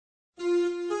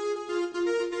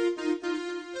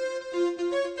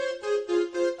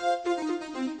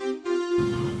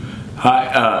Hi,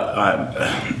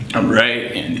 I'm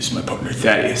Ray, and this is my partner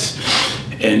Thaddeus.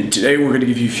 And today we're going to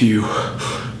give you a few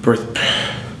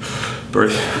birthday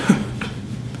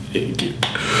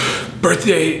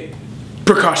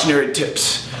precautionary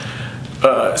tips.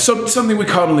 Something we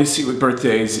commonly see with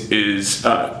birthdays is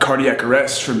cardiac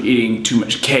arrest from eating too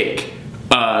much cake.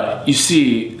 You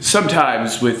see,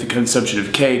 sometimes with the consumption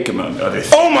of cake, among other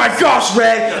things. Oh my gosh,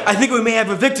 Ray! I think we may have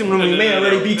a victim and we may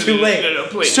already be too late. No,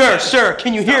 please. Sir,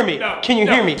 can you hear me? Can you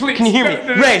hear me? Please, can you hear me?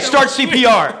 Ray, start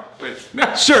CPR. Please,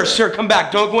 no. Sir, come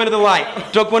back. Don't go into the light.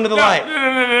 Don't go into the light.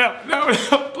 No,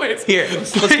 please. Here,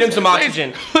 let's get him some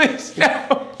oxygen. Please,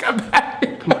 no, come back.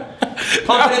 Come on.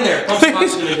 Pump it in there. Pump some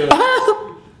oxygen into it.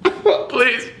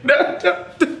 Please, no.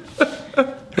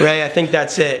 Ray, I think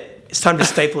that's it. It's time to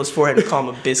staple his forehead and call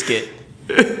him a biscuit.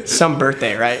 Some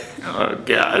birthday, right? Oh,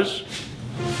 gosh.